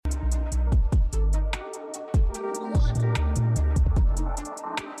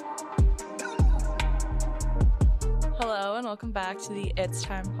welcome back to the It's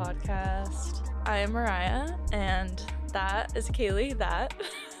Time podcast. I am Mariah, and that is Kaylee. That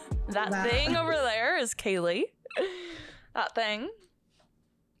thing over there is Kaylee. That thing.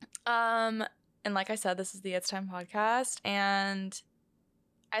 And like I said, this is the It's Time podcast, and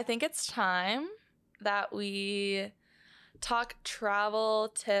I think it's time that we talk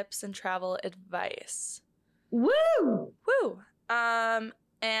travel tips and travel advice. Woo! Woo! And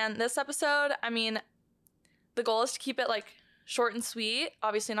this episode, I mean, the goal is to keep it like short and sweet.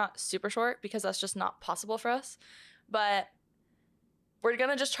 Obviously not super short because that's just not possible for us. But we're going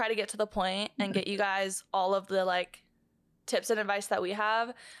to just try to get to the point and get you guys all of the like tips and advice that we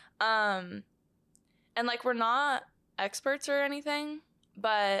have. And like we're not experts or anything,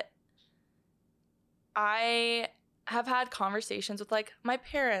 but I have had conversations with like my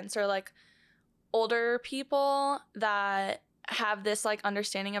parents or like older people that have this like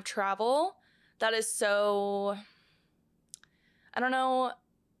understanding of travel that is so, I don't know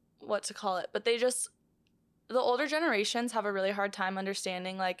what to call it, but the older generations have a really hard time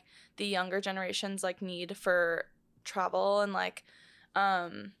understanding like the younger generations like need for travel. And like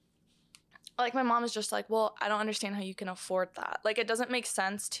my mom is just like, well, I don't understand how you can afford that. Like it doesn't make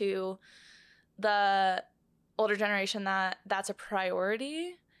sense to the older generation that that's a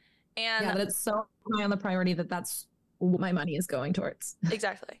priority. And yeah, but it's so high on the priority that that's what my money is going towards.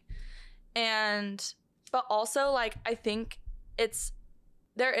 Exactly. But also like I think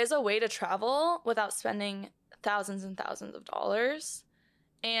there is a way to travel without spending thousands and thousands of dollars.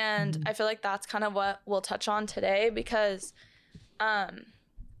 And I feel like that's kind of what we'll touch on today because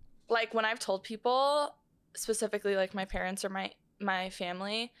like when I've told people, specifically like my parents or my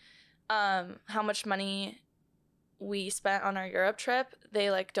family, how much money we spent on our Europe trip, they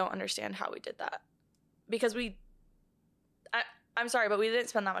like don't understand how we did that. Because I'm sorry, but we didn't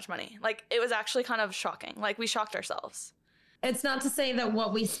spend that much money. Like, it was actually kind of shocking. Like, we shocked ourselves. It's not to say that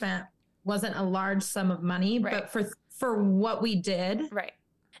what we spent wasn't a large sum of money, right. But for what we did. Right.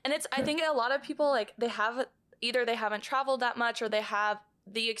 And I think a lot of people, like, they haven't traveled that much or they have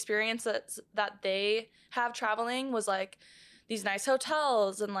the experience that they have traveling was, like, these nice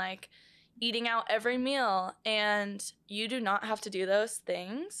hotels and, like, eating out every meal. And you do not have to do those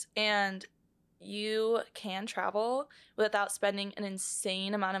things. And you can travel without spending an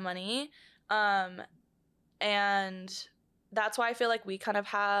insane amount of money. And that's why I feel like we kind of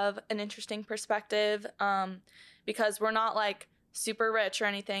have an interesting perspective because we're not like super rich or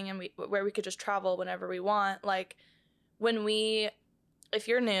anything and where we could just travel whenever we want. Like if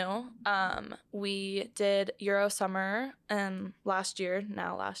you're new, we did Euro Summer last year.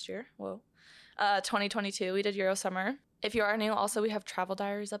 2022, we did Euro Summer. If you are new, also we have Travel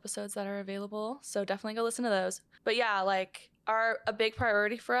Diaries episodes that are available, so definitely go listen to those. But yeah, like a big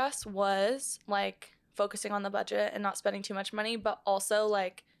priority for us was like focusing on the budget and not spending too much money, but also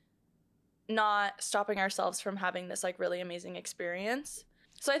like not stopping ourselves from having this like really amazing experience.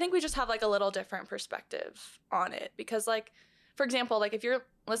 So I think we just have like a little different perspective on it because like, for example, like if you're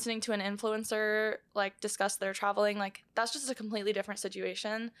listening to an influencer like discuss their traveling, like that's just a completely different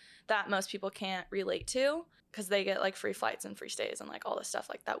situation that most people can't relate to because they get like free flights and free stays and like all this stuff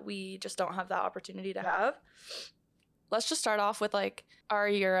like that we just don't have that opportunity to have. Let's just start off with like our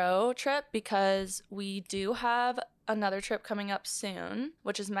Euro trip because we do have another trip coming up soon,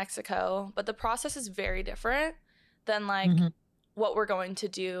 which is Mexico, but the process is very different than like what we're going to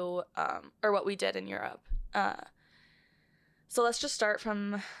do or what we did in Europe. So let's just start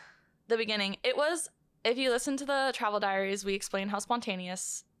from the beginning. It was, if you listen to the Travel Diaries, we explain how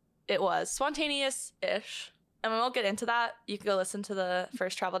spontaneous it was. Spontaneous-ish. And we won't get into that. You can go listen to the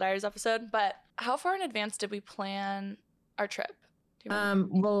first Travel Diaries episode. But how far in advance did we plan our trip? Do you remember?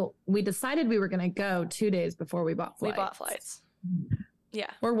 Well, we decided we were going to go 2 days before we bought flights. We bought flights.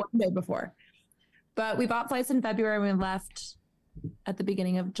 Yeah. Or 1 day before. But we bought flights in February and we left at the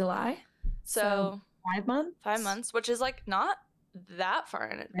beginning of July. So 5 months? 5 months, which is like not that far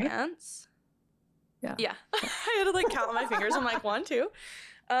in advance. Right? Yeah. I had to like count on my fingers. I'm like 1, 2.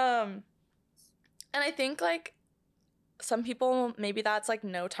 And I think like some people, maybe that's like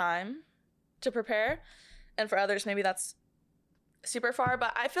no time to prepare. And for others, maybe that's super far.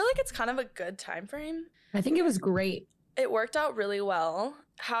 But I feel like it's kind of a good time frame. I think it was great. It worked out really well.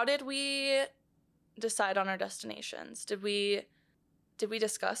 How did we decide on our destinations? Did we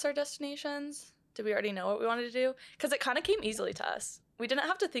discuss our destinations? Did we already know what we wanted to do? Because it kind of came easily to us. We didn't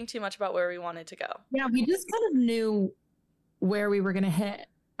have to think too much about where we wanted to go. Yeah, we just kind of knew where we were going to hit.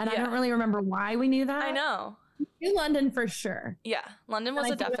 And I don't really remember why we knew that. I know. We knew London for sure. Yeah, London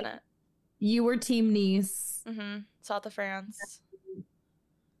was a definite. You were Team Nice. South of France.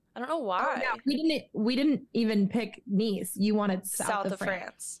 I don't know why. Oh, yeah. We didn't even pick Nice. You wanted south of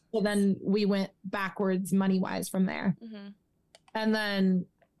France. So then we went backwards money wise from there. Mm-hmm. And then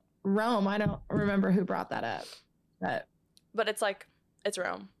Rome, I don't remember who brought that up. But it's like, it's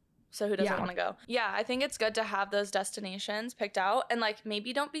Rome. So who doesn't want to go? Yeah, I think it's good to have those destinations picked out, and like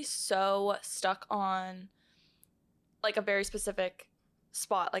maybe don't be so stuck on like a very specific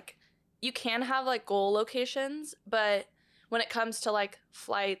spot. Like you can have like goal locations, but when it comes to like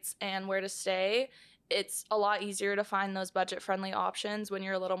flights and where to stay, it's a lot easier to find those budget friendly options when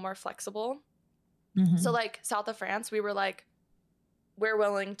you're a little more flexible. Mm-hmm. So like south of France, we were like, we're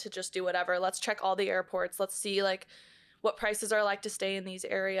willing to just do whatever. Let's check all the airports. Let's see like what prices are like to stay in these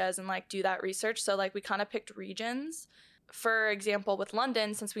areas and like do that research. So like we kind of picked regions. For example, with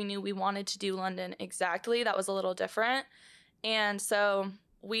London, since we knew we wanted to do London exactly, that was a little different. And so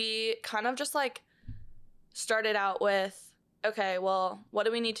we kind of just like started out with, okay, well, what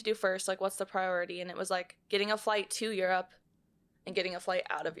do we need to do first? Like, what's the priority? And it was like getting a flight to Europe and getting a flight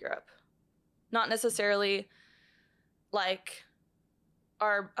out of Europe. Not necessarily like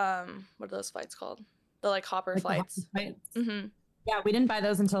our, what are those flights called? The like hopper flights. Mm-hmm. Yeah, we didn't buy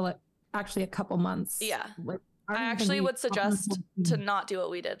those until actually a couple months. Yeah. I actually would suggest to not do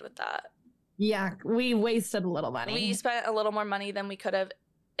what we did with that. Yeah, we wasted a little money. We spent a little more money than we could have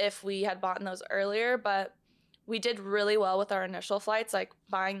if we had bought those earlier, but we did really well with our initial flights, like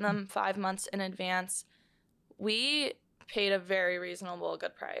buying them 5 months in advance. We paid a very reasonable,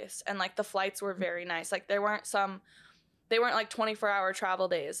 good price. And like the flights were very nice. Like they weren't like 24-hour travel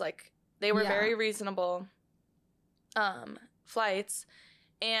days. Like they were very reasonable flights.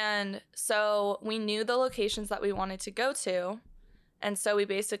 And so we knew the locations that we wanted to go to. And so we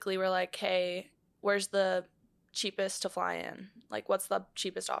basically were like, hey, where's the cheapest to fly in? Like, what's the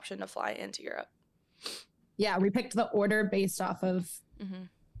cheapest option to fly into Europe? Yeah, we picked the order based off of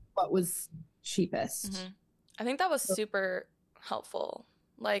what was cheapest. Mm-hmm. I think that was super helpful.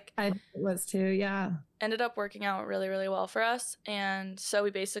 Like, it was too, yeah. Ended up working out really, really well for us. And so we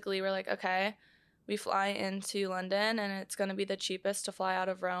basically were like, okay, we fly into London and it's going to be the cheapest to fly out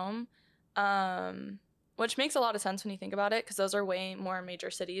of Rome, which makes a lot of sense when you think about it because those are way more major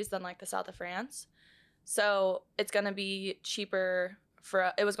cities than like the south of France. So it's going to be cheaper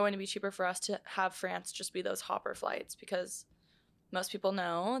it was going to be cheaper for us to have France just be those hopper flights because most people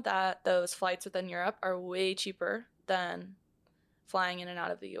know that those flights within Europe are way cheaper than flying in and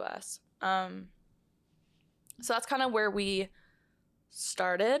out of the US. So that's kind of where we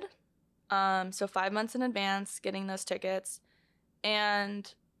started. So 5 months in advance, getting those tickets.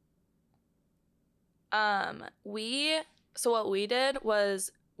 And what we did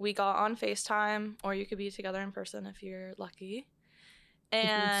was we got on FaceTime, or you could be together in person if you're lucky.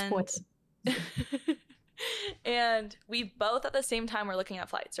 And and we both at the same time were looking at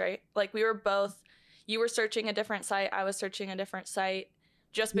flights, right? Like we were both, you were searching a different site, I was searching a different site,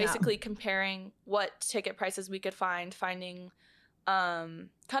 just basically comparing what ticket prices we could finding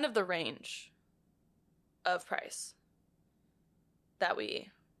kind of the range of price that we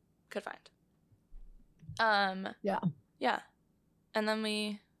could find. Yeah. And then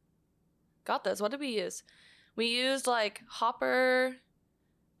we got those. What did we use? We used like Hopper,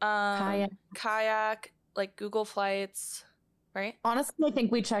 Kayak, like Google Flights, right? Honestly, I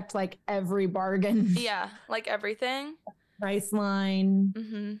think we checked like every bargain. Yeah, like everything. Priceline.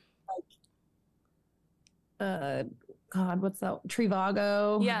 Mm-hmm. Like, God, what's that?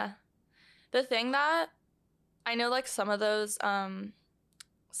 Trivago. Yeah. The thing that I know like some of those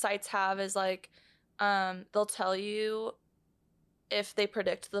sites have is like they'll tell you if they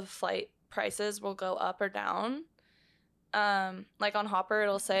predict the flight prices will go up or down. Like on Hopper,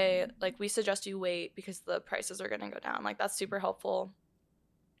 it'll say like we suggest you wait because the prices are going to go down. Like that's super helpful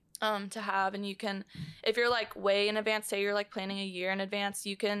to have. And you can, if you're like way in advance, say you're like planning a year in advance,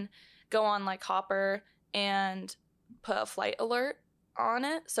 you can go on like Hopper and put a flight alert on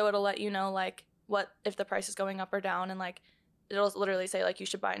it, so it'll let you know like what if the price is going up or down, and like it'll literally say like you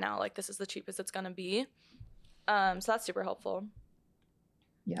should buy now, like this is the cheapest it's going to be. So that's super helpful.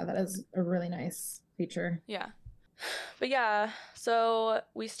 Yeah, that is a really nice feature. Yeah. But yeah, so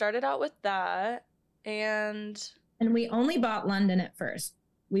we started out with that, and we only bought London at first.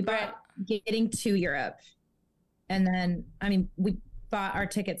 We bought getting to Europe, and then we bought our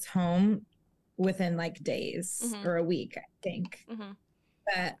tickets home within like days or a week, I think.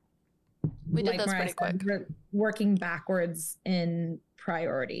 But we did those pretty quick. We're working backwards in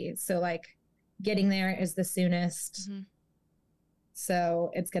priority. So like getting there is the soonest.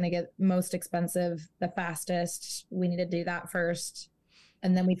 So it's going to get most expensive the fastest. We need to do that first.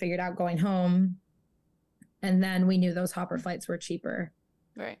 And then we figured out going home. And then we knew those Hopper flights were cheaper.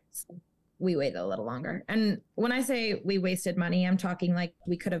 Right. So we waited a little longer. And when I say we wasted money, I'm talking like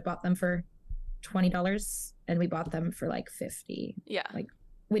we could have bought them for $20 and we bought them for like $50. Yeah. Like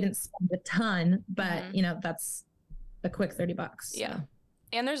we didn't spend a ton, but you know, that's a quick $30. So. Yeah.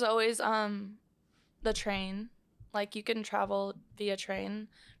 And there's always the train. Like you can travel via train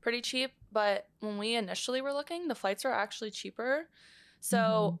pretty cheap, but when we initially were looking, the flights are actually cheaper.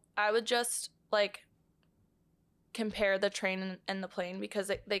 So I would just like compare the train and the plane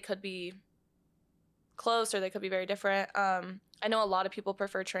because they could be close or they could be very different. I know a lot of people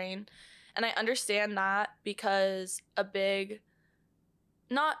prefer train, and I understand that because a big,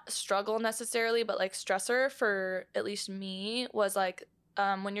 not struggle necessarily, but like stressor for at least me was like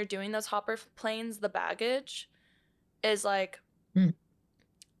when you're doing those hopper planes, the baggage is like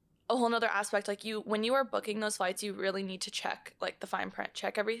a whole nother aspect. Like when you are booking those flights, you really need to check like the fine print,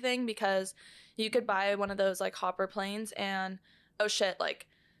 check everything, because you could buy one of those like hopper planes and oh shit, like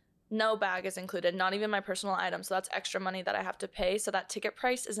no bag is included, not even my personal items. So that's extra money that I have to pay. So that ticket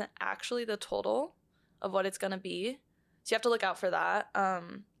price isn't actually the total of what it's going to be. So you have to look out for that.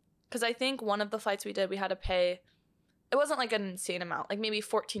 Because I think one of the flights we did, we had to pay, it wasn't like an insane amount, like maybe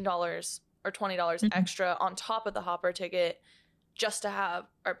 $14 or $20 extra on top of the hopper ticket just to have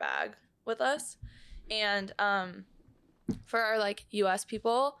our bag with us. And for our like US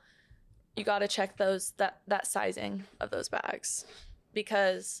people, you got to check that sizing of those bags,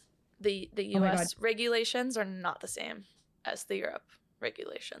 because the US regulations are not the same as the Europe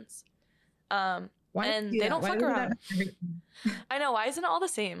regulations. And they don't fuck around. I know, why isn't it all the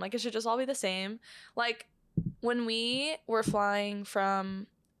same? Like it should just all be the same. Like when we were flying from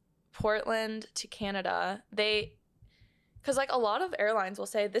Portland to Canada, because like a lot of airlines will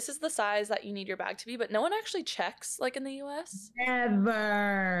say this is the size that you need your bag to be, but no one actually checks like in the US.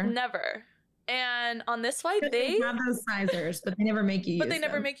 Never. And on this flight, they have those sizers, but they never make you use them. But they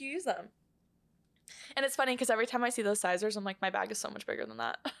never make you use them. And it's funny because every time I see those sizers, I'm like, my bag is so much bigger than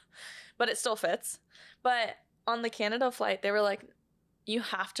that. But it still fits. But on the Canada flight, they were like, you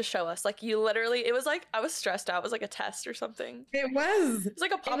have to show us. Like you literally, it was like, I was stressed out. It was like a test or something. It was. It was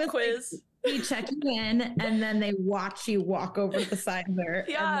like a pop quiz. Like, you check you in and then they watch you walk over the sizer.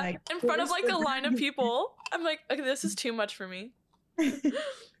 Yeah, and like, in front of like a line of people. I'm like, okay, this is too much for me.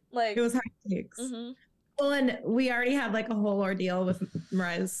 Like it was high stakes. Well, and we already had like a whole ordeal with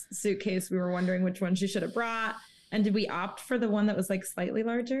Mariah's suitcase. We were wondering which one she should have brought. And did we opt for the one that was like slightly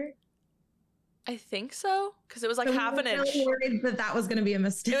larger? I think so, because it was like so half an inch. Really worried that was going to be a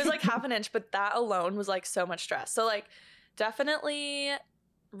mistake. It was like half an inch, but that alone was like so much stress. So like definitely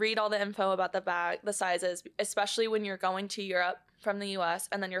read all the info about the bag, the sizes, especially when you're going to Europe from the US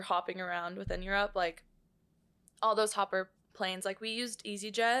and then you're hopping around within Europe. Like all those hopper planes, like we used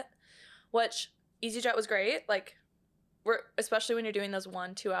EasyJet, which EasyJet was great. Like especially when you're doing those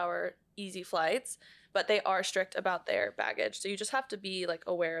 1-2 hour easy flights, but they are strict about their baggage. So you just have to be like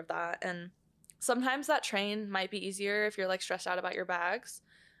aware of that. And sometimes that train might be easier if you're like stressed out about your bags.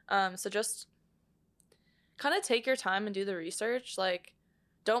 So just kind of take your time and do the research. Like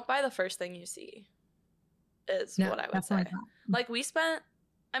don't buy the first thing you see is what I would say. Like we spent,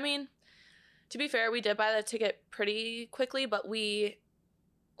 I mean, to be fair, we did buy the ticket pretty quickly, but we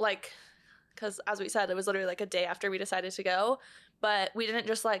like, because as we said, it was literally like a day after we decided to go, but we didn't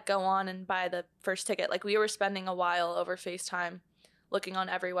just like go on and buy the first ticket. Like we were spending a while over FaceTime looking on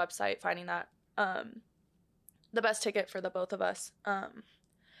every website, finding that the best ticket for the both of us.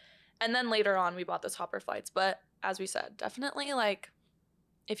 And then later on we bought those hopper flights. But as we said, definitely like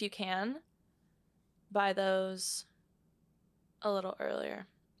if you can buy those a little earlier,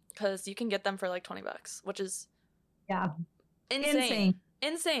 because you can get them for like $20, which is insane.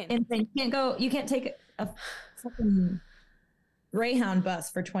 You can't take a fucking Greyhound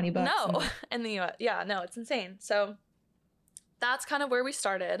bus for $20. No, in the US. Yeah, no, it's insane. So that's kind of where we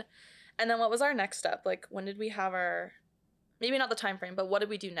started. And then what was our next step? Like when did we have our, maybe not the time frame, but what did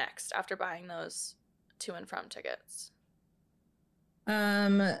we do next after buying those to and from tickets?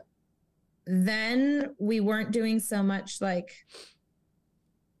 Then we weren't doing so much like,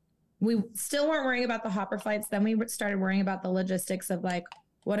 we still weren't worrying about the hopper flights. Then we started worrying about the logistics of like,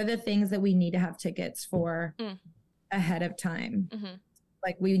 what are the things that we need to have tickets for ahead of time?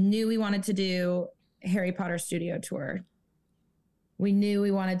 Like we knew we wanted to do Harry Potter studio tour. We knew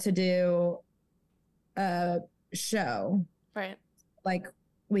we wanted to do a show. Right. Like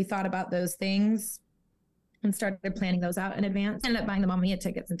we thought about those things and started planning those out in advance. Ended up buying the Mamma Mia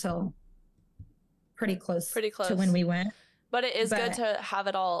tickets until pretty close to when we went. But it is good to have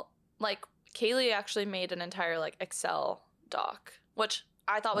it all. Like Kaylee actually made an entire like Excel doc, which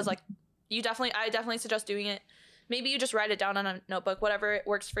I thought was like, I definitely suggest doing it maybe you just write it down on a notebook, whatever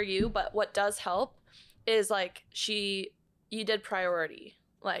works for you. But what does help is like you did priority,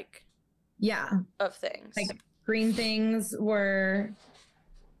 like, of things. Like green things were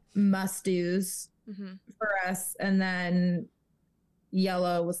must-dos for us, and then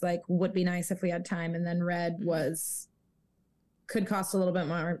yellow was like, would be nice if we had time, and then red was could cost a little bit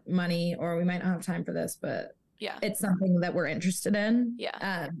more money, or we might not have time for this, but it's something that we're interested in.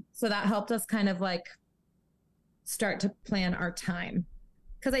 So that helped us kind of like start to plan our time,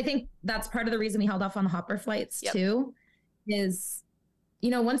 because I think that's part of the reason we held off on the Hopper flights too, is, you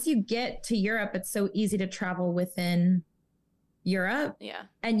know, once you get to Europe, it's so easy to travel within Europe.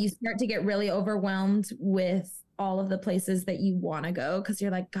 And you start to get really overwhelmed with all of the places that you want to go, because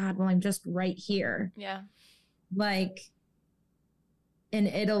you're like, God, well, I'm just right here. Like in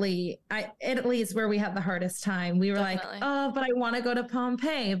Italy is where we had the hardest time. We were like, oh, but I want to go to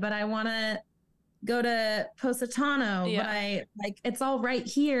Pompeii, but I want to go to Positano, but I like, it's all right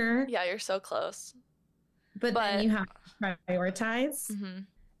here. You're so close. But then you have to prioritize.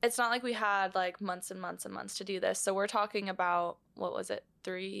 It's not like we had like months and months and months to do this. So we're talking about, what was it,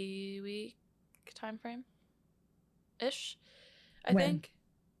 3-week time frame ish, I think.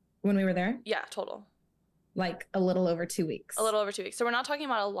 When we were there? Yeah, total. Like a little over 2 weeks. A little over 2 weeks. So we're not talking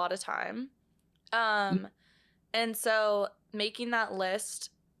about a lot of time. And so making that list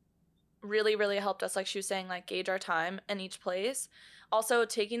really, really helped us, like she was saying, like gauge our time in each place. Also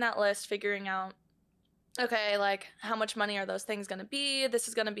taking that list, figuring out, okay, like how much money are those things going to be? This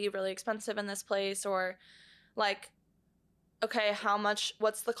is going to be really expensive in this place. Or like, okay,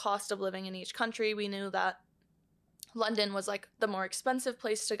 what's the cost of living in each country? We knew that London was like the more expensive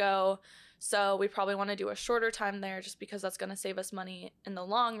place to go. So we probably want to do a shorter time there just because that's going to save us money in the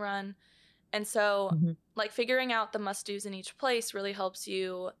long run. And so like figuring out the must-dos in each place really helps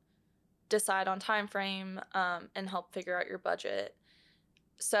you decide on time frame and help figure out your budget.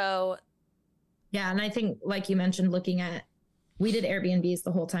 So yeah, and I think like you mentioned, we did Airbnbs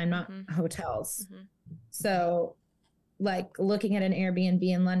the whole time, not hotels. So like looking at an Airbnb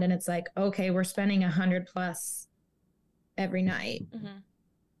in London, it's like, okay, we're spending $100+ every night.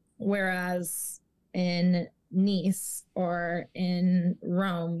 Whereas in Nice or in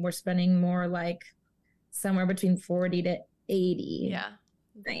Rome, we're spending more like somewhere between 40 to 80.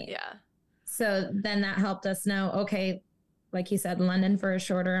 Right? So then that helped us know, okay, like you said, London for a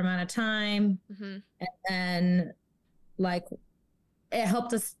shorter amount of time. And then like it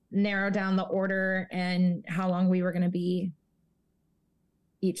helped us narrow down the order and how long we were going to be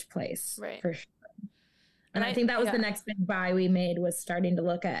each place. For sure. And I think that was the next big buy we made, was starting to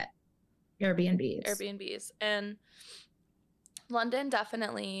look at Airbnbs. And London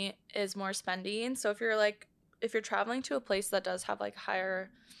definitely is more spending. So if you're traveling to a place that does have like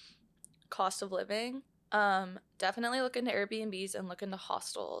higher cost of living, definitely look into Airbnbs and look into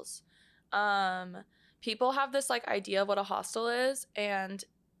hostels. People have this like idea of what a hostel is, and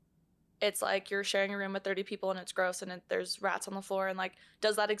it's like you're sharing a room with 30 people and it's gross and there's rats on the floor, and like,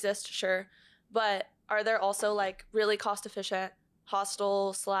 does that exist? Sure. But are there also like really cost efficient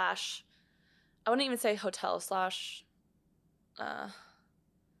hostel / I wouldn't even say hotel / I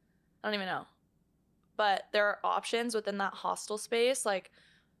don't even know. But there are options within that hostel space. Like,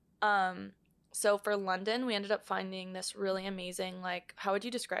 so for London, we ended up finding this really amazing, like, how would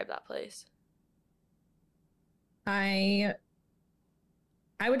you describe that place? I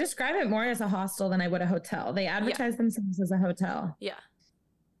would describe it more as a hostel than I would a hotel. They advertise themselves as a hotel.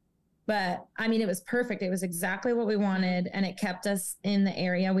 But I mean, it was perfect. It was exactly what we wanted. And it kept us in the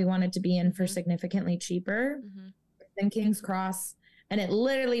area we wanted to be in for significantly cheaper than King's Cross. And it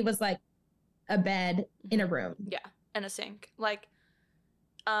literally was like a bed in a room. And a sink. Like,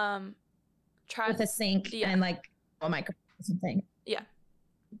 with a sink and like a microphone or something.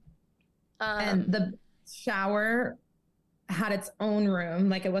 And the shower had its own room.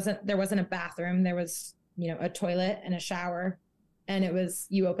 Like there wasn't a bathroom. There was, you know, a toilet and a shower. And it was,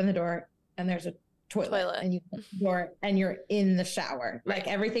 you open the door and there's a toilet. And you open the door and you're in the shower. Like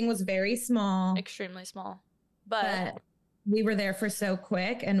everything was very small. Extremely small. But we were there for so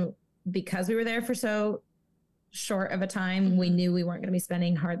quick. And because we were there for so short of a time, we knew we weren't going to be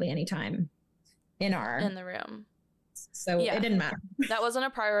spending hardly any time in the room. So it didn't matter. That wasn't a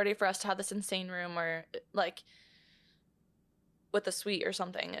priority for us to have this insane room or like with a suite or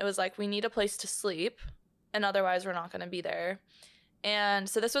something. It was like, we need a place to sleep and otherwise we're not going to be there. And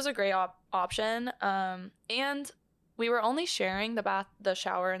so this was a great option. And we were only sharing the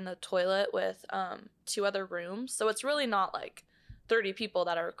shower and the toilet with 2 other rooms. So it's really not like 30 people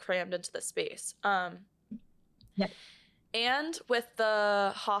that are crammed into the space. And with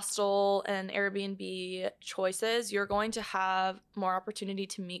the hostel and Airbnb choices, you're going to have more opportunity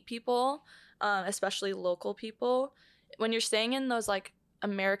to meet people, especially local people. When you're staying in those like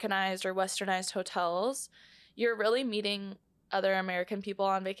Americanized or Westernized hotels, you're really meeting other American people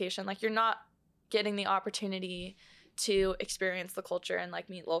on vacation. Like, you're not getting the opportunity to experience the culture and like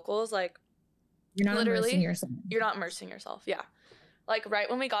meet locals. Like, you're not literally immersing yourself. You're not immersing yourself. Yeah. Like, right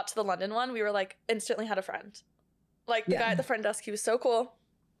when we got to the London one, we were like instantly had a friend. Like, the guy at the front desk, he was so cool.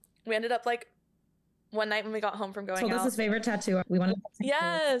 We ended up like one night when we got home from going out. Told us his favorite tattoo. We wanted.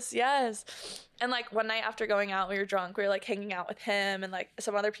 Yes. And like one night after going out, we were drunk. We were like hanging out with him and like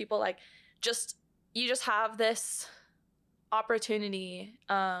some other people. Like, you just have this opportunity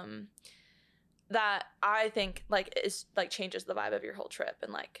that I think like is like changes the vibe of your whole trip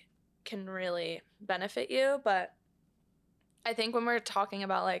and like can really benefit you. But I think when we're talking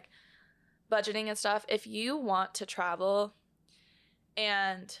about like budgeting and stuff, if you want to travel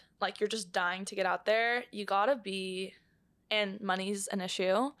and like you're just dying to get out there, you gotta be, and money's an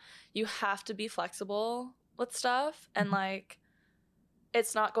issue, you have to be flexible with stuff. And like,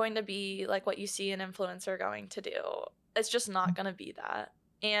 it's not going to be like what you see an influencer going to do. It's just not gonna be that.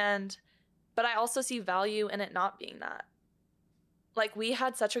 But I also see value in it not being that. Like, we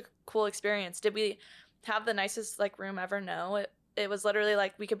had such a cool experience. Did we have the nicest like room ever? No. It was literally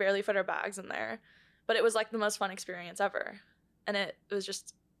like we could barely fit our bags in there, but it was like the most fun experience ever. And it was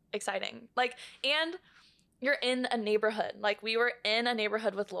just exciting. Like, and you're in a neighborhood. Like, we were in a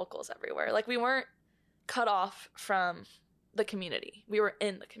neighborhood with locals everywhere. Like, we weren't cut off from the community. We were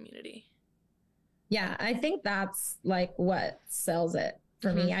in the community. Yeah, I think that's like what sells it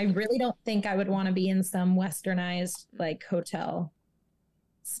for me. I really don't think I would want to be in some westernized like hotel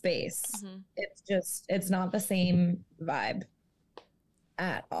space. It's not the same vibe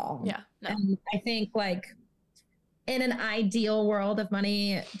at all. Yeah, no. And I think like in an ideal world, if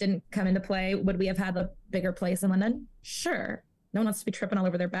money didn't come into play, would we have had a bigger place in London? Sure. No one wants to be tripping all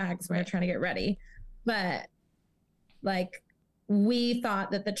over their bags when they're trying to get ready. But like, we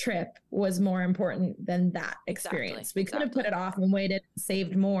thought that the trip was more important than that experience. We could have put it off and waited,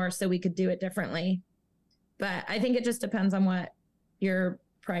 saved more so we could do it differently. But I think it just depends on what your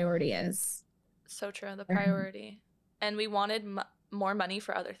priority is. So true, the priority. And we wanted more money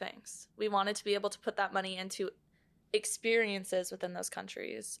for other things. We wanted to be able to put that money into experiences within those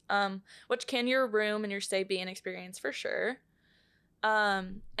countries, which can your room and your stay be an experience for sure.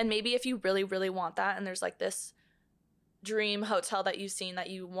 And maybe if you really, really want that and there's like this dream hotel that you've seen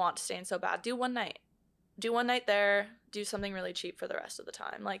that you want to stay in so bad, do one night there, do something really cheap for the rest of the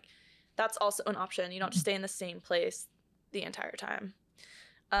time. Like, that's also an option. You don't just stay in the same place the entire time.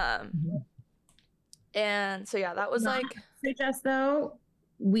 And so yeah, that was like, suggest though,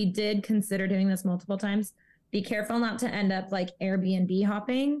 we did consider doing this multiple times. Be careful not to end up like Airbnb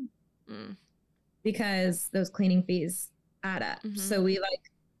hopping because those cleaning fees add up. So we like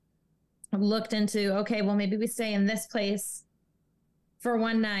looked into, okay, well, maybe we stay in this place for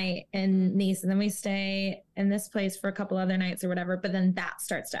one night in Nice, and then we stay in this place for a couple other nights or whatever, but then that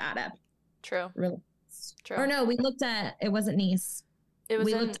starts to add up. True. Really. True. Or no, we looked at, it wasn't Nice.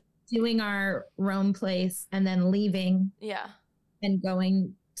 We looked at doing our Rome place and then leaving. Yeah. And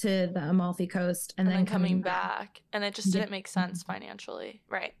going to the Amalfi Coast and then coming back. And it just didn't make sense financially.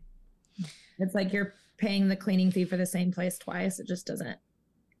 Right. It's like you're paying the cleaning fee for the same place twice. It just doesn't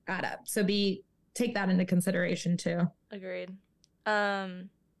add up. So take that into consideration too. Agreed.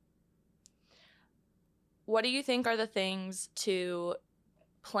 What do you think are the things to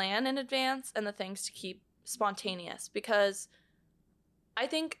plan in advance and the things to keep spontaneous? Because I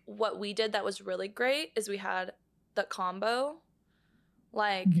think what we did that was really great is we had the combo.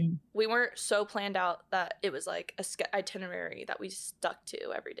 Like, we weren't so planned out that it was like a itinerary that we stuck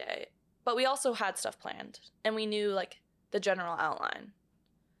to every day. But we also had stuff planned and we knew like the general outline.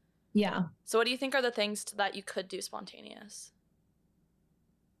 Yeah. So what do you think are the things that you could do spontaneous?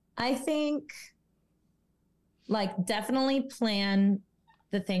 I think like definitely plan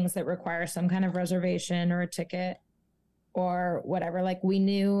the things that require some kind of reservation or a ticket or whatever. Like, we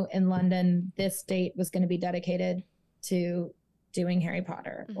knew in London, this date was going to be dedicated to doing Harry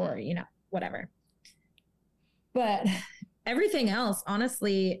Potter or, you know, whatever. But everything else,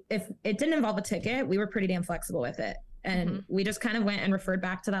 honestly, if it didn't involve a ticket, we were pretty damn flexible with it. And we just kind of went and referred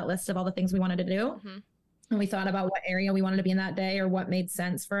back to that list of all the things we wanted to do. And we thought about what area we wanted to be in that day or what made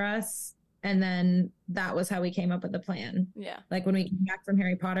sense for us. And then that was how we came up with the plan. Yeah. Like, when we came back from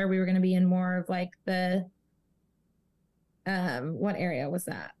Harry Potter, we were going to be in more of like the, what area was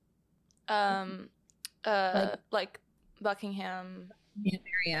that? Like Buckingham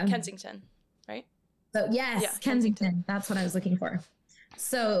area. Kensington, right? So yes, Yeah, Kensington. That's what I was looking for.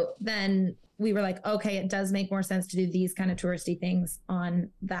 So then we were like, okay, it does make more sense to do these kind of touristy things on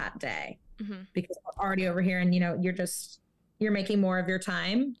that day because we're already over here and, you're making more of your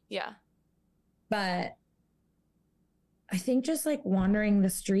time. Yeah. But I think just like wandering the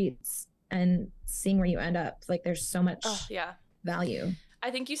streets and seeing where you end up, like there's so much value.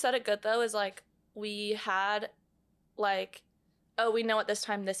 I think you said it good though, is like we had like, oh, we know at this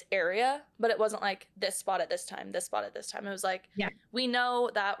time this area, but it wasn't like this spot at this time, this spot at this time. It was like, we know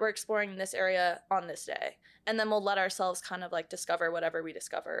that we're exploring this area on this day. And then we'll let ourselves kind of like discover whatever we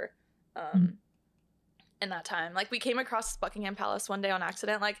discover in that time. Like we came across Buckingham Palace one day on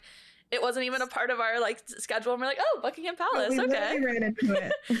accident. Like it wasn't even a part of our like schedule. And we're like, oh, Buckingham Palace. We okay. Ran into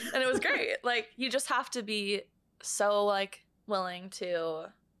it. And it was great. Like you just have to be so like willing to,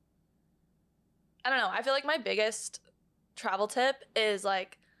 I don't know. I feel like my biggest travel tip is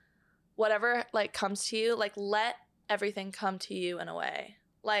like whatever like comes to you, like let everything come to you in a way.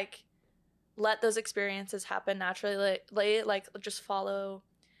 Like let those experiences happen naturally. Like just follow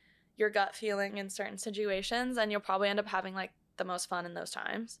your gut feeling in certain situations and you'll probably end up having like the most fun in those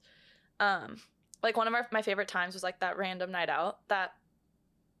times. Like one of my favorite times was like that random night out that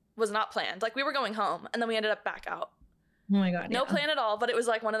was not planned. Like we were going home and then we ended up back out. Oh my God. No plan at all, but it was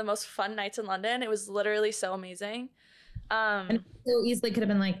like one of the most fun nights in London. It was literally so amazing. And so easily could have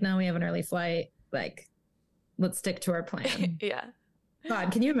been like, no, we have an early flight. Like, let's stick to our plan. Yeah.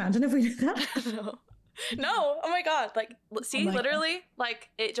 God, can you imagine if we did that? No. Oh my God. Like, see, literally, like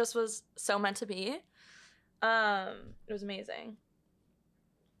it just was so meant to be. It was amazing.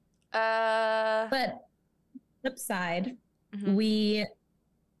 But flip side,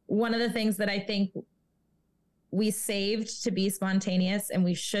 one of the things that I think we saved to be spontaneous and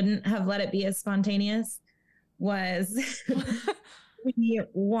we shouldn't have let it be as spontaneous was we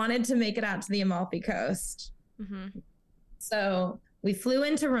wanted to make it out to the Amalfi Coast. So we flew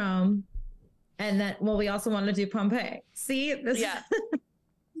into Rome and then, we also wanted to do Pompeii. See, this,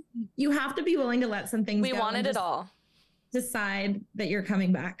 you have to be willing to let some things go. We wanted it all. Decide that you're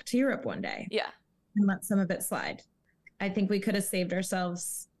coming back to Europe one day. Yeah. And let some of it slide. I think we could have saved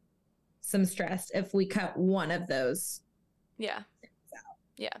ourselves some stress if we cut one of those. Yeah.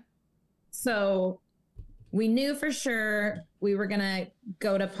 Yeah. So we knew for sure we were going to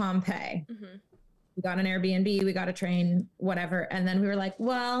go to Pompeii. We got an Airbnb, we got a train, whatever. And then we were like,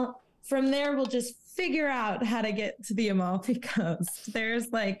 well, from there, we'll just figure out how to get to the Amalfi Coast.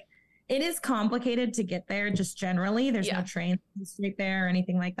 There's like, it is complicated to get there just generally. There's no train straight there or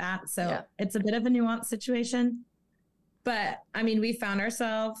anything like that. So it's a bit of a nuanced situation. But I mean, we found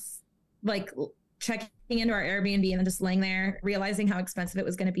ourselves like checking into our Airbnb and then just laying there, realizing how expensive it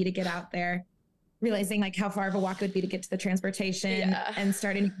was going to be to get out there, realizing like how far of a walk it would be to get to the transportation and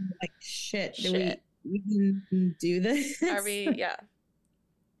starting to be like, shit, do we even do this? Are we?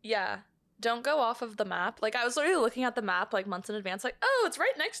 Yeah. Don't go off of the map. Like I was literally looking at the map like months in advance, like, oh, it's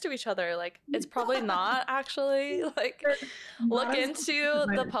right next to each other. Like it's probably not actually. Like look into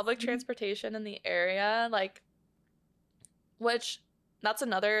the public transportation in the area, like, which that's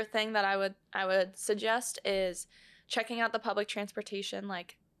another thing that I would suggest is checking out the public transportation,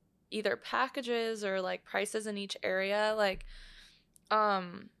 like either packages or like prices in each area. Like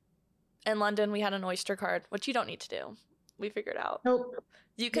in London we had an Oyster card, which you don't need to do. We figured out. Nope.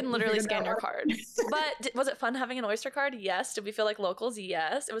 You can literally scan your card. But was it fun having an Oyster card? Yes. Did we feel like locals?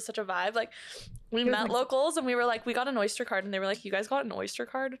 Yes. It was such a vibe. Like we met locals and we were like, we got an Oyster card, and they were like, you guys got an Oyster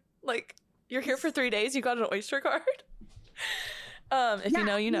card? Like you're here for 3 days, you got an Oyster card? If you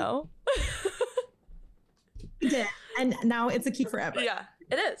know, you know. Yeah. And now it's a key forever. Yeah,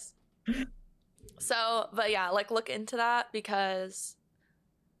 it is. So, but yeah, like look into that, because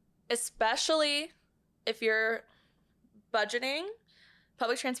especially if you're budgeting,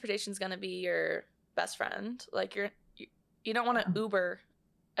 public transportation is going to be your best friend. Like you don't want to Uber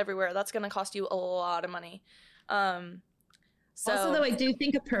everywhere. That's going to cost you a lot of money. So also, though, I do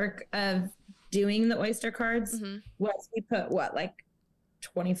think a perk of doing the Oyster cards was we put like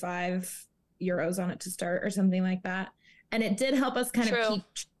 25 euros on it to start or something like that. And it did help us kind of keep,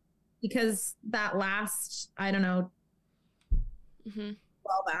 because that last, I don't know, 12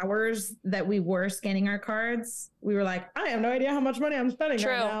 hours that we were scanning our cards, we were like, I have no idea how much money I'm spending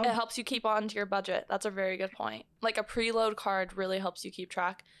right now. It helps you keep on to your budget. That's a very good point. Like a preload card really helps you keep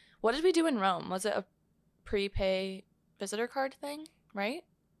track. What did we do in Rome? Was it a prepay visitor card thing, right?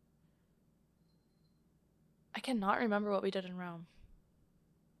 I cannot remember what we did in Rome.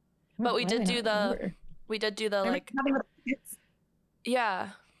 But we did do the like, yeah,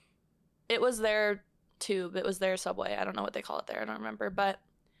 it was their tube. It was their subway. I don't know what they call it there. I don't remember. But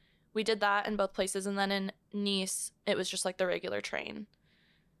we did that in both places. And then in Nice, it was just like the regular train.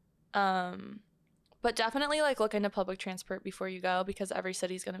 But definitely like look into public transport before you go, because every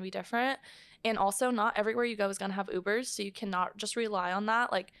city is going to be different. And also not everywhere you go is going to have Ubers. So you cannot just rely on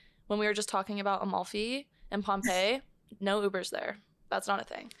that. Like when we were just talking about Amalfi and Pompeii, no Ubers there. That's not a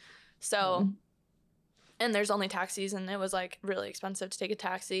thing. So, and there's only taxis, and it was like really expensive to take a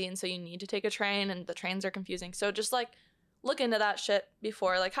taxi. And so you need to take a train, and the trains are confusing. So just like look into that shit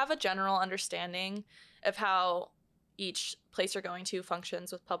before, like have a general understanding of how each place you're going to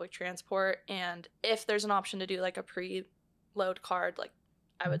functions with public transport. And if there's an option to do like a pre-load card, like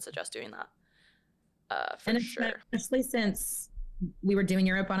I would suggest doing that for sure. Especially since we were doing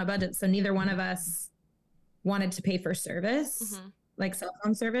Europe on a budget, so neither one of us wanted to pay for service, like cell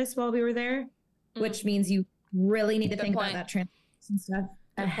phone service while we were there, which means you really need to think about that transportation stuff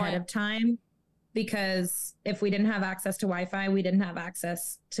ahead of time. Because if we didn't have access to Wi-Fi, we didn't have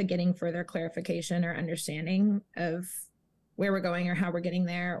access to getting further clarification or understanding of where we're going or how we're getting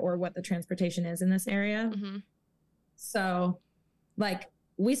there or what the transportation is in this area. So like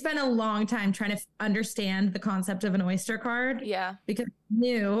we spent a long time trying to understand the concept of an Oyster card. Yeah. Because we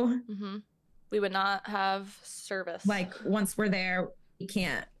knew we would not have service. Like once we're there, we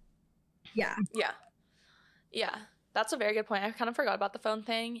can't. Yeah. Yeah. Yeah. That's a very good point. I kind of forgot about the phone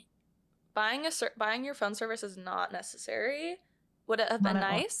thing. Buying your phone service is not necessary. Would it have been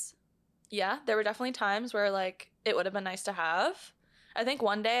nice? Yeah, there were definitely times where like it would have been nice to have. I think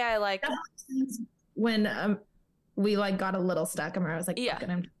one day I like when we like got a little stuck and I was like, yeah.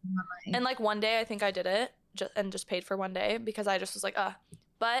 And like one day I think I did it just paid for one day because I just was like,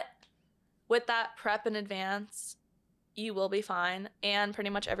 but with that prep in advance, you will be fine. And pretty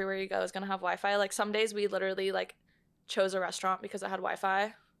much everywhere you go is gonna have Wi-Fi. Like some days we literally like chose a restaurant because it had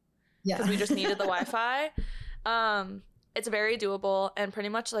Wi-Fi. Yeah, because we just needed the Wi-Fi. It's very doable, and pretty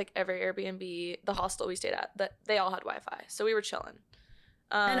much like every Airbnb, the hostel we stayed at, that they all had Wi-Fi, so we were chilling.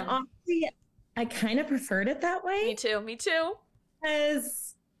 And honestly, I kind of preferred it that way. Me too.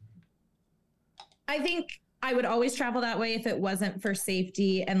 Because I think I would always travel that way if it wasn't for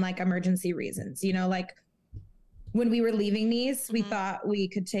safety and like emergency reasons. You know, like when we were leaving Nice, we thought we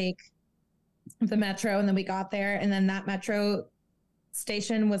could take the metro, and then we got there, and then that metro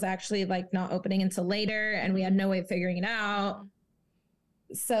station was actually like not opening until later, and we had no way of figuring it out.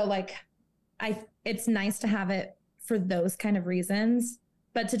 So like it's nice to have it for those kind of reasons,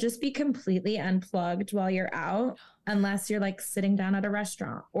 but to just be completely unplugged while you're out, unless you're like sitting down at a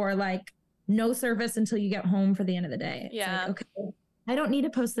restaurant or like no service until you get home for the end of the day. Yeah. Like, okay, I don't need to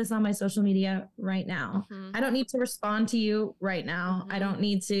post this on my social media right now. I don't need to respond to you right now. I don't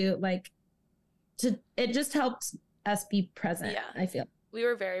need to it just helps us be present. Yeah. I feel we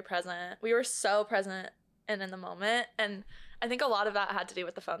were very present. We were so present and in the moment. And I think a lot of that had to do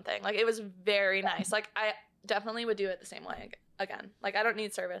with the phone thing. Like it was very nice. Like I definitely would do it the same way again. Like I don't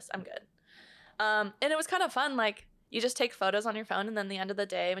need service. I'm good. And it was kind of fun. Like you just take photos on your phone, and then the end of the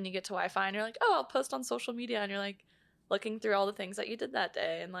day when you get to Wi-Fi and you're like, oh, I'll post on social media, and you're like looking through all the things that you did that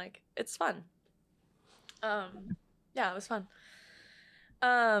day, and like it's fun. Yeah, it was fun.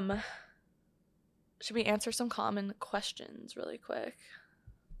 Should we answer some common questions really quick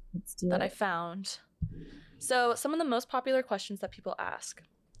that I found? So some of the most popular questions that people ask.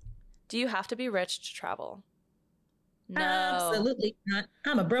 Do you have to be rich to travel? No. Absolutely not.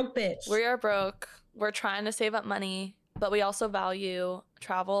 I'm a broke bitch. We are broke. We're trying to save up money, but we also value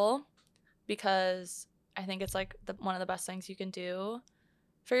travel because I think it's like one of the best things you can do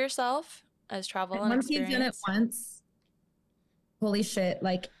for yourself is travel and once experience. You've done it once, holy shit,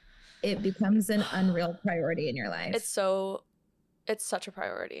 like it becomes an unreal priority in your life. It's such a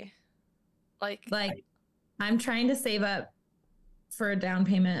priority. Like I'm trying to save up for a down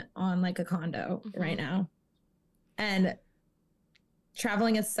payment on like a condo right now. And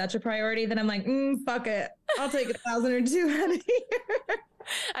traveling is such a priority that I'm like, fuck it. I'll take 1,000 or 2 out of here.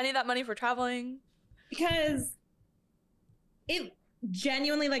 I need that money for traveling. Because it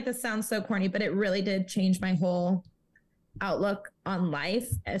genuinely, like this sounds so corny, but it really did change my whole outlook on life,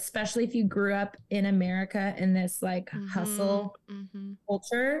 especially if you grew up in America in this like hustle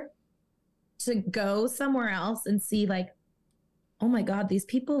culture, to go somewhere else and see like, oh my God, these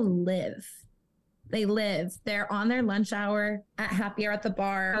people live. They're on their lunch hour at happy hour at the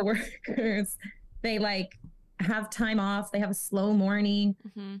bar. Workers, they like have time off. They have a slow morning.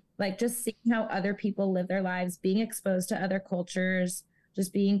 Like just seeing how other people live their lives, being exposed to other cultures,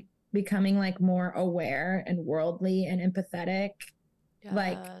 just becoming like more aware and worldly and empathetic. Yes.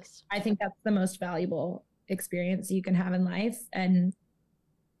 Like I think that's the most valuable experience you can have in life. And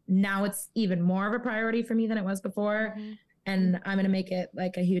now it's even more of a priority for me than it was before. And I'm going to make it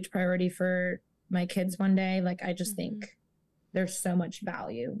like a huge priority for my kids one day. Like, I just think there's so much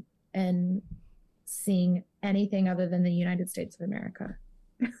value in seeing anything other than the United States of America.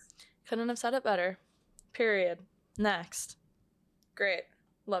 Couldn't have said it better. Period. Next. Great.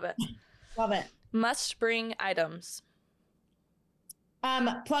 Love it. Love it. Must bring items.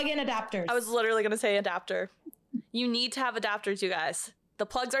 Plug-in adapters. I was literally going to say adapter. You need to have adapters, you guys. The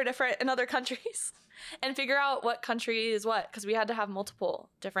plugs are different in other countries. And figure out what country is what, because we had to have multiple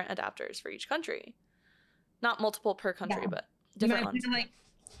different adapters for each country. Not multiple per country, but different ones. Like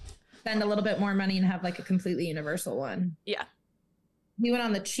spend a little bit more money and have like a completely universal one. Yeah. We went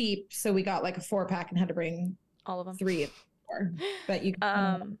on the cheap, so we got like a 4-pack and had to bring all of them. 3 or 4. But you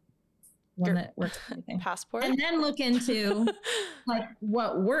can one that works for everything. Passport. And then look into like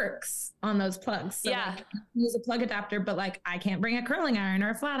what works on those plugs. So like, use a plug adapter, but like I can't bring a curling iron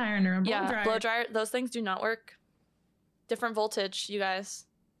or a flat iron or a blow dryer. Blow dryer. Those things do not work. Different voltage, you guys.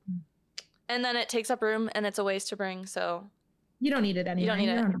 And then it takes up room and it's a waste to bring. So you don't need it anymore. You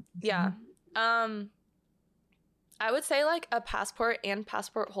don't need it. Yeah. I would say like a passport and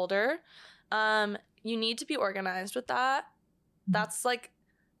passport holder. You need to be organized with that. That's like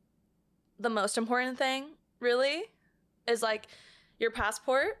the most important thing, really, is like your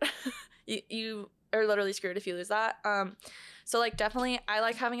passport. you are literally screwed if you lose that. So like definitely I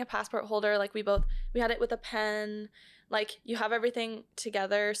like having a passport holder. Like we had it with a pen. Like you have everything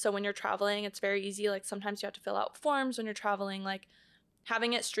together. So when you're traveling, it's very easy. Like sometimes you have to fill out forms when you're traveling. Like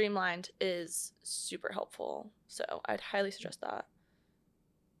having it streamlined is super helpful. So I'd highly suggest that.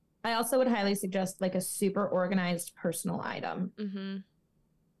 I also would highly suggest like a super organized personal item.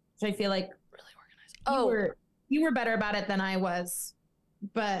 Which I feel like really organized. You were better about it than I was,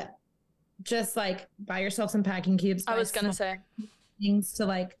 but just like buy yourself some packing cubes. I was gonna say things to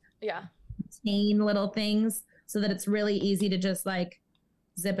like contain little things so that it's really easy to just like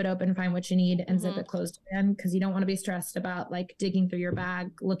zip it open, find what you need, and zip it closed again, because you don't want to be stressed about like digging through your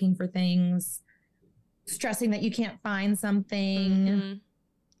bag looking for things, stressing that you can't find something.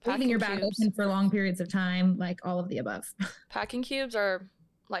 Leaving your bag open for long periods of time, like all of the above. Packing cubes are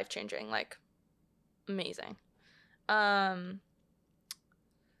life-changing, like amazing.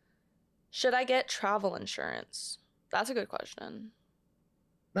 Should I get travel insurance? That's a good question.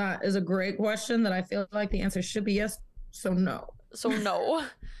 That is a great question that I feel like the answer should be yes, so no. So no.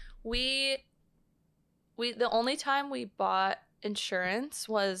 We the only time we bought insurance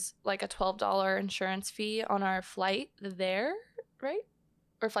was like a $12 insurance fee on our flight there, right?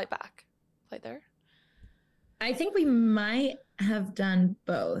 Or flight back? Flight there? I think we might have done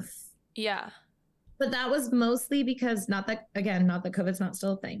both. Yeah. But that was mostly because not that COVID's not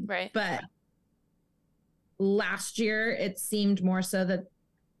still a thing. Right. But last year, it seemed more so that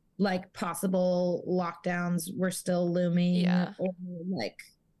like possible lockdowns were still looming. Yeah. Or like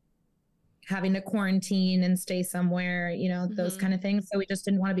having to quarantine and stay somewhere, you know, those kind of things. So we just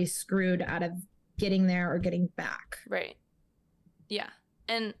didn't want to be screwed out of getting there or getting back. Right. Yeah.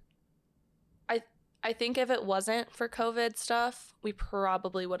 And I think if it wasn't for COVID stuff, we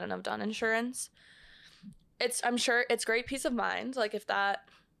probably wouldn't have done insurance. I'm sure it's great peace of mind. Like if that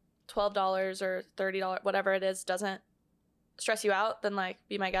 $12 or $30, whatever it is, doesn't stress you out, then like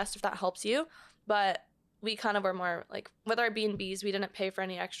be my guest if that helps you. But we kind of were more like with our B&Bs, we didn't pay for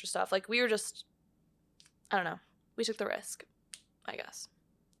any extra stuff. Like we were just, I don't know. We took the risk, I guess.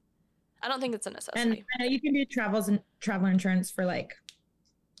 I don't think it's a necessity. And I know you can do travel insurance for like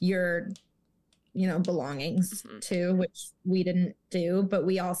your, you know, belongings too, which we didn't do, but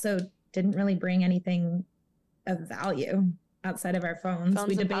we also didn't really bring anything of value outside of our phones.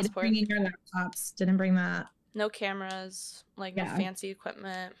 We debated bringing our laptops, didn't bring that. No cameras, like no fancy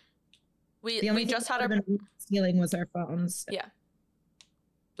equipment. We just had our stealing was our phones. Yeah.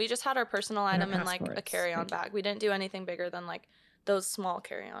 We just had our personal item in like a carry-on bag. We didn't do anything bigger than like those small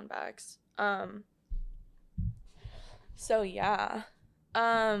carry-on bags. So yeah.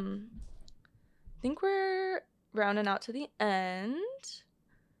 I think we're rounding out to the end.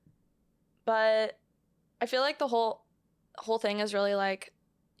 But I feel like the whole thing is really like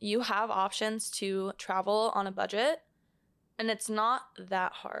you have options to travel on a budget, and it's not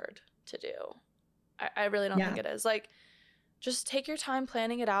that hard to do. I really don't think it is. Like, just take your time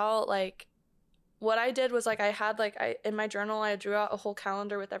planning it out. Like, what I did was like in my journal I drew out a whole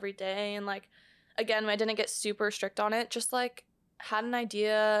calendar with every day, and like again I didn't get super strict on it, just like had an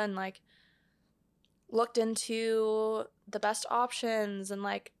idea and like looked into the best options and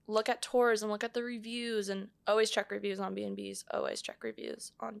like look at tours and look at the reviews, and always check reviews on B&Bs.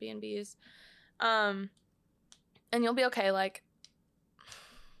 And you'll be okay. Like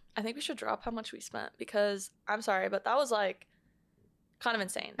I think we should drop how much we spent because I'm sorry, but that was like kind of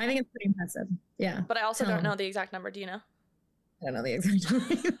insane. I think it's pretty impressive. Yeah. But I also don't know the exact number. Do you know? I don't know the exact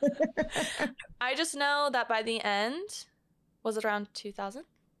number. I just know that by the end, was it around 2,000?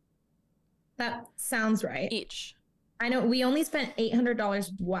 That sounds right. Each. I know we only spent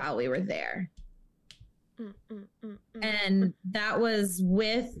 $800 while we were there. And that was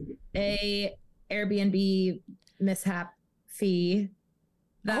with a Airbnb mishap fee.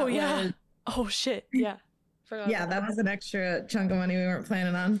 Oh, yeah. Oh, shit. Yeah. Yeah, that was an extra chunk of money we weren't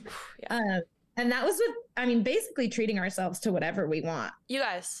planning on. Yeah. And that was with, I mean, basically treating ourselves to whatever we want. You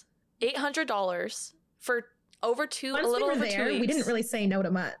guys, $800 for over two, a little over 2 weeks. We didn't really say no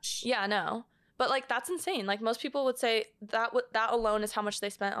to much. Yeah, no. But like, that's insane. Like most people would say that alone is how much they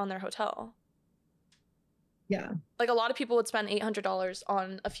spent on their hotel. Yeah. Like a lot of people would spend $800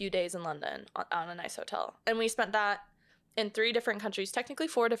 on a few days in London on a nice hotel. And we spent that in 3 different countries, technically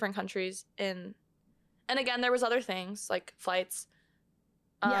 4 different countries and again, there was other things like flights.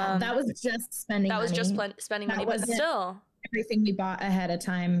 Yeah, that was just spending money. That was just spending money, but still. Everything we bought ahead of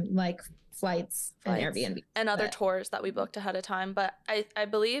time, like flights and Airbnb. And other tours that we booked ahead of time. But I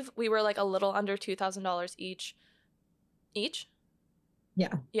believe we were like a little under $2,000 each. Each?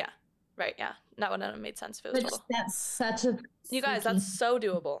 Yeah. Yeah. Right, yeah. That wouldn't have made sense if it was total. That's such a... You guys, that's so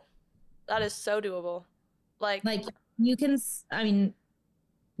doable. That is so doable. Like you can... I mean...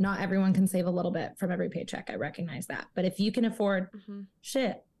 Not everyone can save a little bit from every paycheck. I recognize that. But if you can afford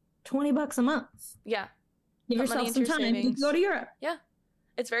 $20 a month. Yeah. Give yourself some time to go to Europe. Yeah.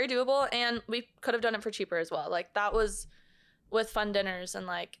 It's very doable. And we could have done it for cheaper as well. Like that was with fun dinners and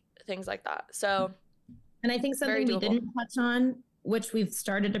like things like that. So. And I think something we didn't touch on, which we've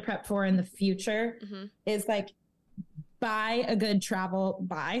started to prep for in the future, is like get a good travel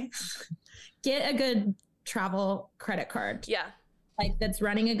credit card. Yeah. Like that's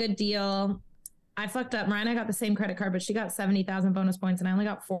running a good deal. I fucked up. Marina got the same credit card, but she got 70,000 bonus points and I only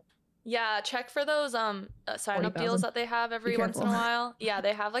got 4. Yeah, check for those sign up deals that they have every once in a while. Yeah,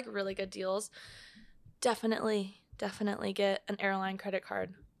 they have like really good deals. Definitely get an airline credit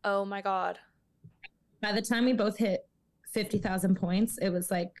card. Oh my God. By the time we both hit 50,000 points, it was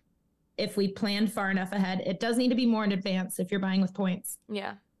like if we planned far enough ahead, it does need to be more in advance if you're buying with points.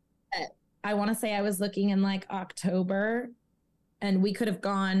 Yeah. I want to say I was looking in like October. And we could have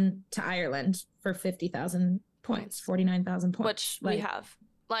gone to Ireland for 50,000 points, 49,000 points. Which we have.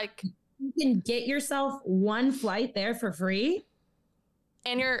 Like, you can get yourself one flight there for free.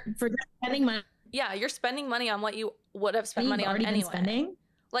 And you're spending money. Yeah, you're spending money on what you would have spent money on anyway. Spending.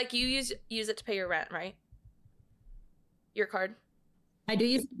 Like you use it to pay your rent, right? Your card. I do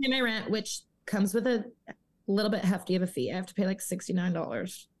use it to pay my rent, which comes with a little bit hefty of a fee. I have to pay like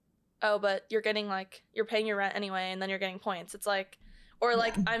 $69. Oh, but you're paying your rent anyway, and then you're getting points. It's like, or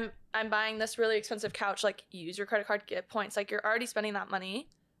like I'm buying this really expensive couch. Like, use your credit card, get points. Like, you're already spending that money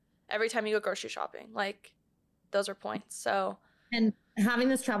every time you go grocery shopping. Like, those are points. So, and having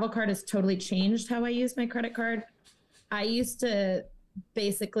this travel card has totally changed how I use my credit card. I used to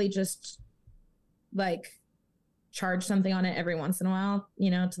basically just like charge something on it every once in a while,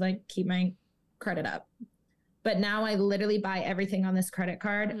 to like keep my credit up. But now I literally buy everything on this credit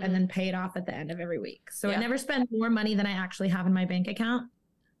card and then pay it off at the end of every week. So I never spend more money than I actually have in my bank account,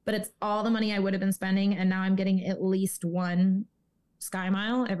 but it's all the money I would have been spending. And now I'm getting at least one Sky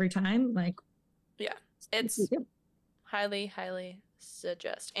Mile every time. Like, yeah, it's highly, highly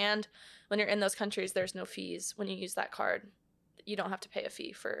suggest. And when you're in those countries, there's no fees when you use that card. You don't have to pay a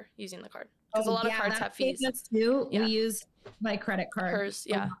fee for using the card because a lot of cards have fees. Too. Yeah. We use my credit card. Hers,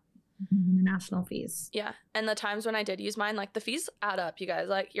 yeah. International fees. Yeah. And the times when I did use mine, like the fees add up, you guys.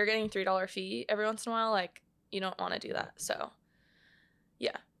 Like you're getting $3 fee every once in a while. Like you don't want to do that. So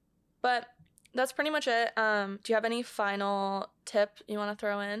yeah. But that's pretty much it. Do you have any final tip you want to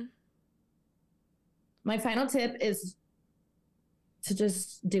throw in? My final tip is to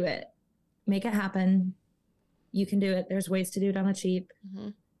just do it. Make it happen. You can do it. There's ways to do it on the cheap.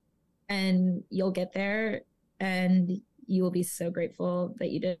 And you'll get there and you will be so grateful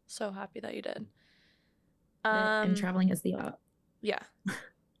that you did. So happy that you did. And traveling is the yeah.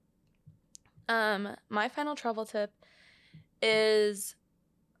 My final travel tip is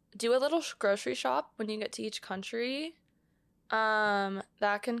do a little grocery shop when you get to each country.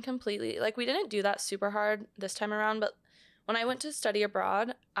 That can completely, like, we didn't do that super hard this time around, but when I went to study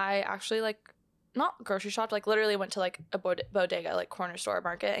abroad, I actually not grocery shopped, like literally went to like a bodega, like corner store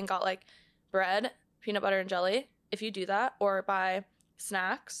market, and got like bread, peanut butter and jelly, if you do that, or buy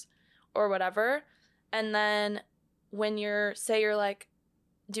snacks or whatever. And then when you're like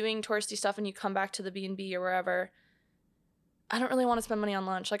doing touristy stuff and you come back to the B&B or wherever, I don't really want to spend money on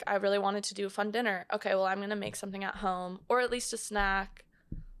lunch. Like, I really wanted to do a fun dinner. Okay, well, I'm going to make something at home, or at least a snack,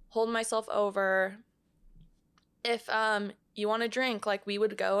 hold myself over. If you want to drink, like, we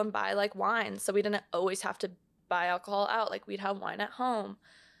would go and buy, like, wine, so we didn't always have to buy alcohol out. Like, we'd have wine at home.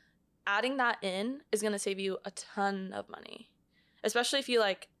 Adding that in is going to save you a ton of money, especially if you,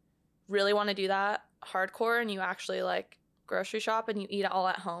 like, really want to do that hardcore and you actually, like, grocery shop and you eat it all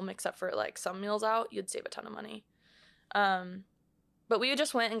at home except for, like, some meals out. You'd save a ton of money. But we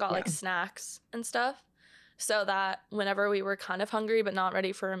just went and got like snacks and stuff so that whenever we were kind of hungry but not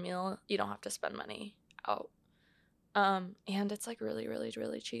ready for a meal, you don't have to spend money out. And it's like really, really,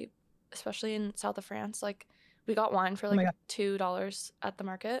 really cheap, especially in south of France. Like, we got wine for like $2 at the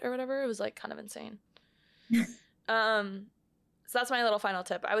market or whatever. It was like kind of insane. So that's my little final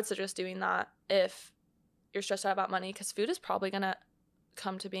tip. I would suggest doing that if you're stressed out about money, because food is probably gonna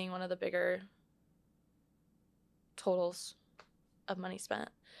come to being one of the bigger totals of money spent.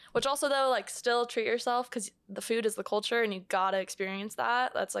 Which also, though, like, still treat yourself, because the food is the culture and you gotta experience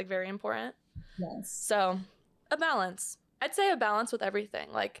that. That's like very important. Yes. So a balance. I'd say a balance with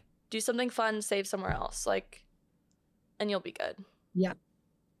everything. Like, do something fun, save somewhere else, like, and you'll be good. Yeah.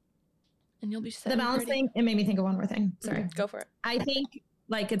 And you'll be set. The balance thing, it made me think of one more thing. Sorry. Go for it. I think,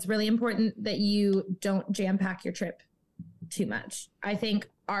 like, it's really important that you don't jam pack your trip too much. I think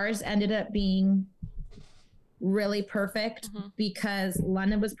ours ended up being really perfect because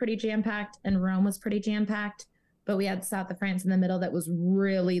London was pretty jam-packed and Rome was pretty jam-packed, but we had south of France in the middle that was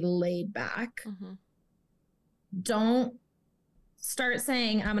really laid back. Don't start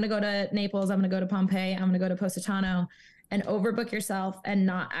saying, I'm going to go to Naples, I'm going to go to Pompeii, I'm going to go to Positano, and overbook yourself and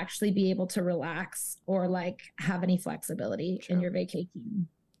not actually be able to relax or, like, have any flexibility in your vacation.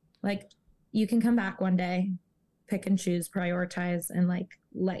 Like, you can come back one day, pick and choose, prioritize, and, like,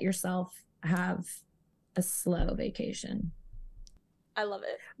 let yourself have a slow vacation. I love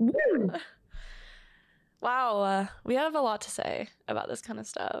it. Woo! Wow, we have a lot to say about this kind of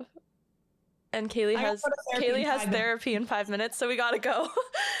stuff. And Kaylee has therapy in 5 minutes, so we gotta go.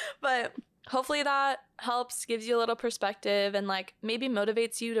 But hopefully that helps, gives you a little perspective, and, like, maybe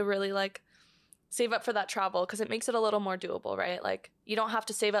motivates you to really, like, save up for that travel, because it makes it a little more doable, right? Like, you don't have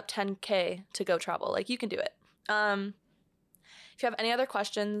to save up $10K to go travel. Like, you can do it. If you have any other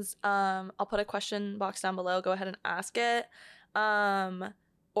questions, I'll put a question box down below. Go ahead and ask it.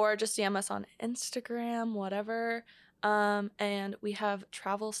 Or just DM us on Instagram, whatever. And we have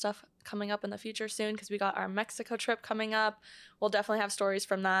travel stuff coming up in the future soon, because we got our Mexico trip coming up. We'll definitely have stories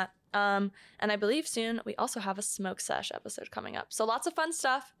from that. And I believe soon we also have a smoke sesh episode coming up. So lots of fun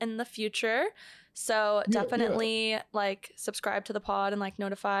stuff in the future. So definitely like subscribe to the pod and, like,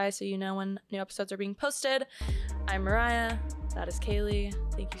 notify so you know when new episodes are being posted. I'm Mariah. That is Kaylee.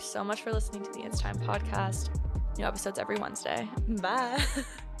 Thank you so much for listening to the It's Time podcast. New episodes every Wednesday. Bye.